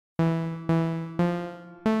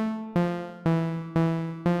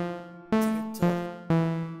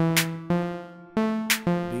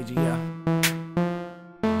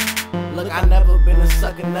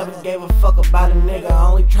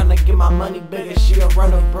money bigger, she'll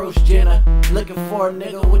run a Bruce Jenner. Looking for a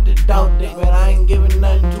nigga with the dope dick, but I ain't giving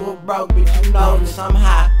nothing to a broke bitch. You know this, I'm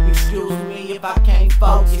high. Excuse me if I can't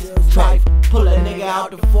focus. Trife, pull a nigga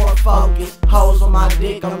out the Ford Focus. Hoes on my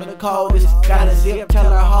dick, I'm the coldest. Got a zip,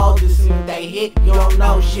 tell her hold this. And if they hit, you don't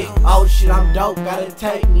know shit. Oh shit, I'm dope, gotta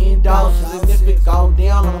take me in doses. And if it go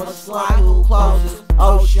down, I'ma slide who closest.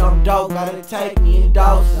 Oh shit, I'm dope, gotta take me in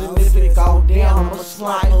doses. And if it go down, I'ma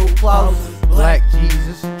slide who closest. Black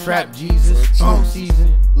Jesus, trap Jesus, phone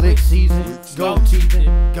season, lick season, go teething,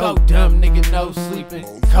 go dumb nigga no sleeping,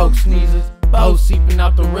 coke sneezes, bow seeping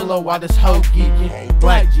out the Rillo while this hoe geeking.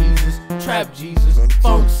 Black Jesus, trap Jesus,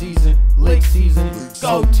 phone season, lick season,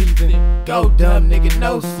 go teething, go dumb nigga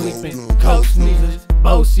no sleeping, coke sneezes,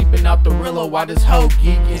 bow seeping out the Rillo while this hoe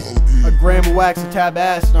geeking. A gram of wax, a tab of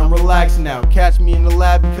acid, I'm relaxing now. Catch me in the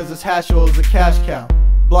lab because this hash oil is a cash cow.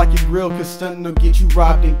 Block your grill cause stunting will get you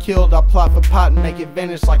robbed and killed. I plot for pot and make it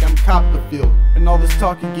vanish like I'm Copperfield. And all this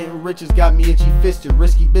talk of getting rich has got me itchy fisted.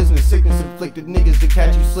 Risky business, sickness inflicted niggas to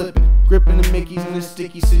catch you slipping. Gripping the Mickeys in this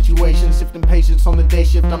sticky situation. Sifting patience on the day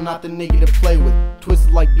shift, I'm not the nigga to play with.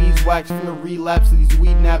 Twisted like beeswax from the relapse of these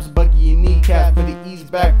weed naps. Bucky your kneecap for the ease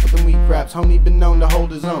back for the weed craps. Homie been known to hold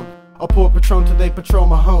his own. I'll pour Patron till they patrol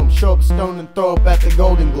my home. Show up a stone and throw up at the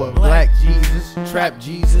Golden Globe. Black Jesus, trap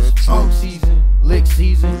Jesus, phone season, lick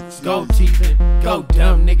season, go teething, go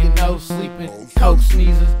dumb nigga no sleeping, coke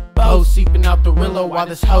sneezes, bow seeping out the Rillo while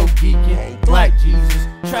this hoe geeking. Black Jesus,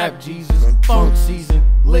 trap Jesus, phone season,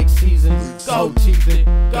 lick season, go teething,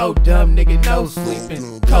 go dumb nigga no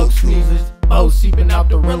sleeping, coke sneezes, bow seeping out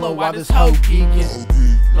the Rillo while this hoe geeking.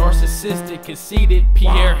 Narcissistic, conceited,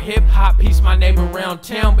 Pierre hip-hop, piece my name around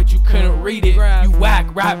town, but you couldn't read it. You whack,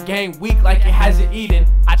 rap game weak like it hasn't eaten.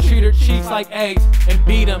 I treat her cheeks like eggs and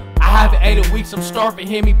beat them. I haven't ate in weeks, I'm starving,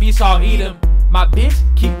 hear me beats, I'll eat them. My bitch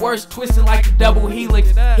keep words twisted like a double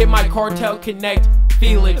helix. Hit my cartel connect,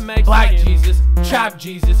 Felix. Black Jesus, trap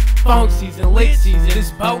Jesus, phone season, lick season.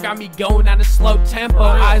 This boat got me going at a slow tempo.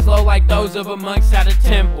 Eyes low like those of a monks at a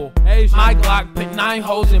temple. My Glock put 9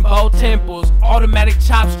 holes in both temples. Automatic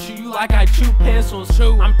chops chew you like I chew pencils.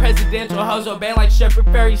 I'm presidential, hoes obey like Shepherd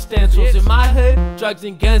Ferry stencils. In my hood, drugs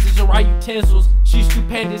and guns is the right utensils. She's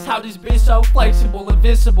stupendous, how this bitch so flexible,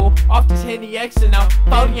 invincible. Off this Henny X and now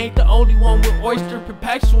 40 ain't the only one with oyster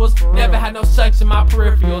perpetuals. Never had no sex in my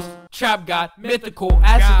peripherals. Trap god, mythical,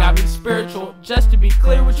 acid got me spiritual. Just to be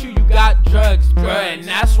clear with you, you got drugs, bruh, and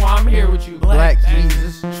that's why I'm here with you. Black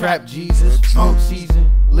Jesus, trap Jesus, phone season,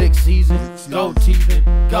 lick season, go teething,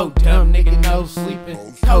 go dumb nigga no sleeping,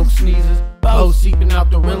 coke sneezes, bow seeping out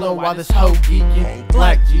the Rillo while this hoe geeking.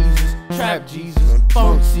 Black Jesus, trap Jesus,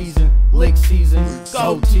 phone season, lick season,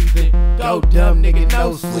 go teething, go dumb nigga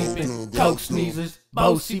no sleeping, coke sneezes,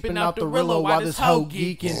 bow seeping out the Rillo while this hoe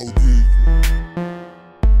geeking.